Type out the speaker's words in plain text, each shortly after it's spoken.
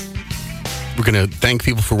We're going to thank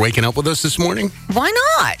people for waking up with us this morning. Why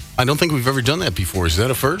not? I don't think we've ever done that before. Is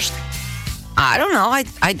that a first? I don't know. I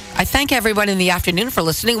thank everybody in the afternoon for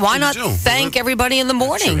listening. Why not thank everybody in the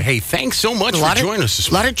morning? Hey, thanks so much for joining us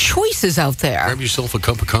this morning. A lot of choices out there. Grab yourself a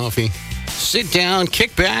cup of coffee, sit down,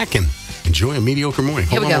 kick back, and enjoy a mediocre morning.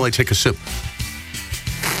 Hold on while I take a sip.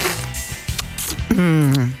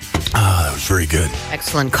 That was very good.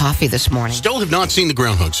 Excellent coffee this morning. Still have not seen the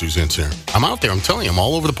groundhog, Suzanne. I'm out there. I'm telling you, I'm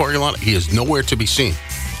all over the parking lot. He is nowhere to be seen.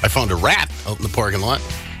 I found a rat out in the parking lot.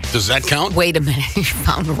 Does that count? Wait a minute. You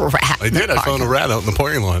found a rat. I did. I found a rat out in the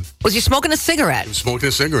parking lot. Was you smoking a cigarette? I was smoking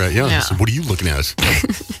a cigarette, yeah. I said, what are you looking at?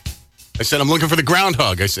 I said, I'm looking for the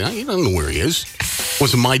groundhog. I said, you don't know where he is. It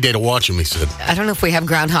wasn't my day to watch him, he said. I don't know if we have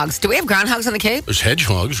groundhogs. Do we have groundhogs in the Cape? There's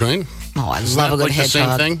hedgehogs, right? Oh, I love a good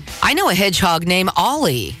hedgehog. The same thing? I know a hedgehog named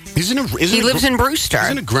Ollie. He lives in Brewster.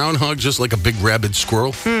 Isn't a groundhog just like a big rabid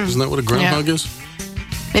squirrel? Isn't that what a groundhog is?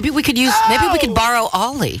 Maybe we could borrow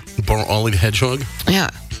Ollie. Borrow Ollie the hedgehog? Yeah.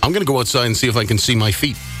 I'm going to go outside and see if I can see my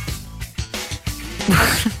feet.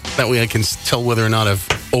 That way I can tell whether or not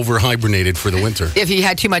I've over-hibernated for the winter. If you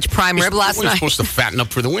had too much prime rib last night. We're supposed to fatten up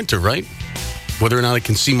for the winter, right? Whether or not I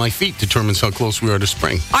can see my feet determines how close we are to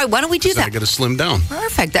spring. All right, why don't we do that? I got to slim down.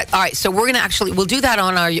 Perfect. All right, so we're going to we'll do that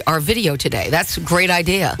on our video today. That's a great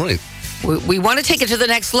idea. Right. We want to take it to the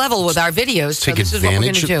next level with our videos. So this is what we're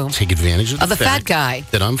going to do. Take advantage of the fat guy.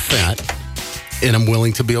 That I'm fat, and I'm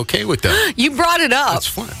willing to be okay with that. You brought it up. That's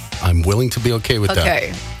fine. I'm willing to be okay with that.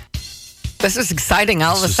 Okay. This is exciting.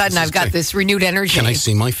 All of a sudden, I've got this renewed energy. Can I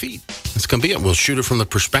see my feet? It's going to be it. We'll shoot it from the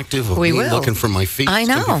perspective of me looking for my feet. I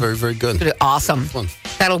know. It's going to be very, very good. It's awesome. Fun.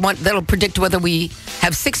 That'll predict whether we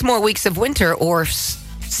have 6 more weeks of winter or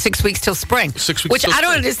 6 weeks till spring. 6 weeks Which I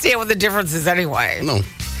don't understand what the difference is anyway. No,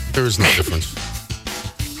 there is no difference.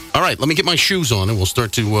 All right, let me get my shoes on, and we'll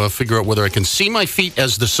start to figure out whether I can see my feet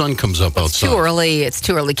as the sun comes up outside. It's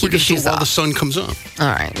too early. Keep your shoes off. While the sun comes up. All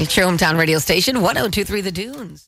right. It's your hometown radio station, 102.3 The Dunes.